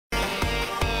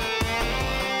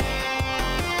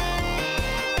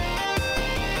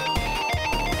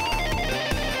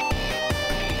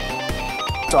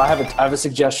So I have a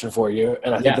suggestion for you,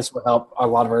 and I think this will help a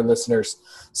lot of our listeners.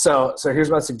 So here's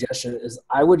my suggestion: is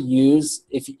I would use,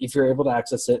 if you're able to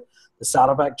access it, the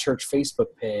Saddleback Church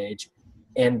Facebook page,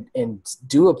 and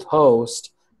do a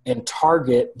post and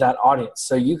target that audience.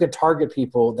 So you could target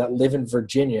people that live in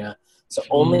Virginia. So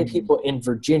only people in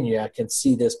Virginia can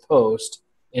see this post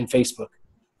in Facebook.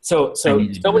 So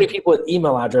many people with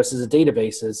email addresses and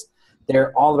databases,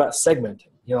 they're all about segmenting.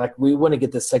 Like, we want to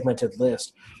get this segmented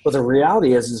list. But the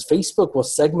reality is Facebook will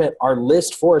segment our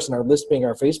list for us, and our list being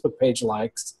our Facebook page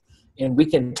likes, and we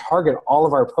can target all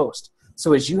of our posts.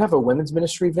 So as you have a women's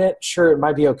ministry event, sure, it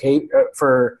might be okay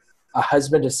for a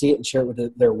husband to see it and share it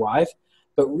with their wife,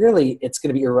 but really it's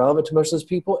going to be irrelevant to most of those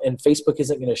people, and Facebook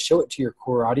isn't going to show it to your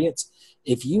core audience.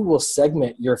 If you will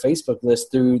segment your Facebook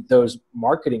list through those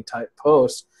marketing type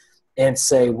posts and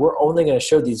say, we're only going to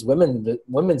show these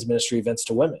women's ministry events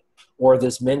to women, or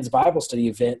this men's Bible study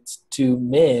event to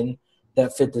men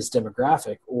that fit this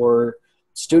demographic, or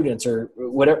students, or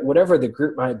whatever the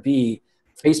group might be,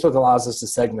 Facebook allows us to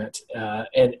segment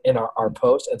in our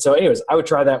post. And so anyways, I would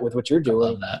try that with what you're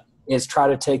doing, is try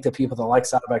to take the people that like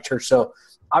Saddleback Church. So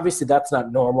obviously that's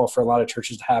not normal for a lot of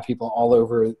churches to have people all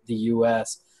over the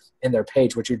U.S. in their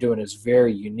page. What you're doing is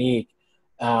very unique.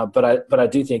 But I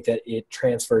do think that it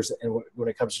transfers when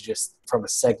it comes to just from a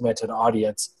segmented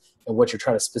audience and what you're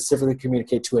trying to specifically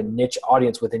communicate to a niche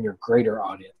audience within your greater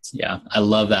audience. Yeah, I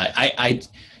love that. I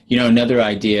another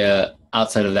idea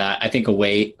outside of that, I think a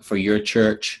way for your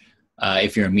church,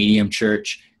 if you're a medium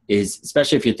church, is,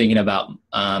 especially if you're thinking about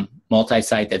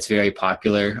multi-site, that's very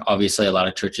popular. Obviously, a lot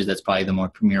of churches, that's probably the more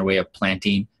premier way of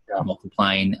planting,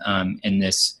 multiplying in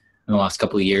the last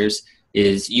couple of years,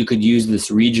 is you could use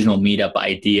this regional meetup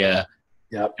idea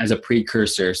as a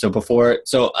precursor. So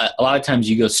a lot of times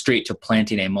you go straight to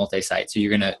planting a multi-site. So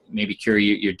you're going to maybe curate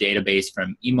your database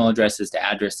from email addresses to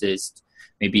addresses.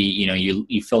 Maybe,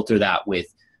 you filter that with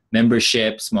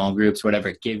membership, small groups,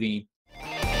 whatever, giving.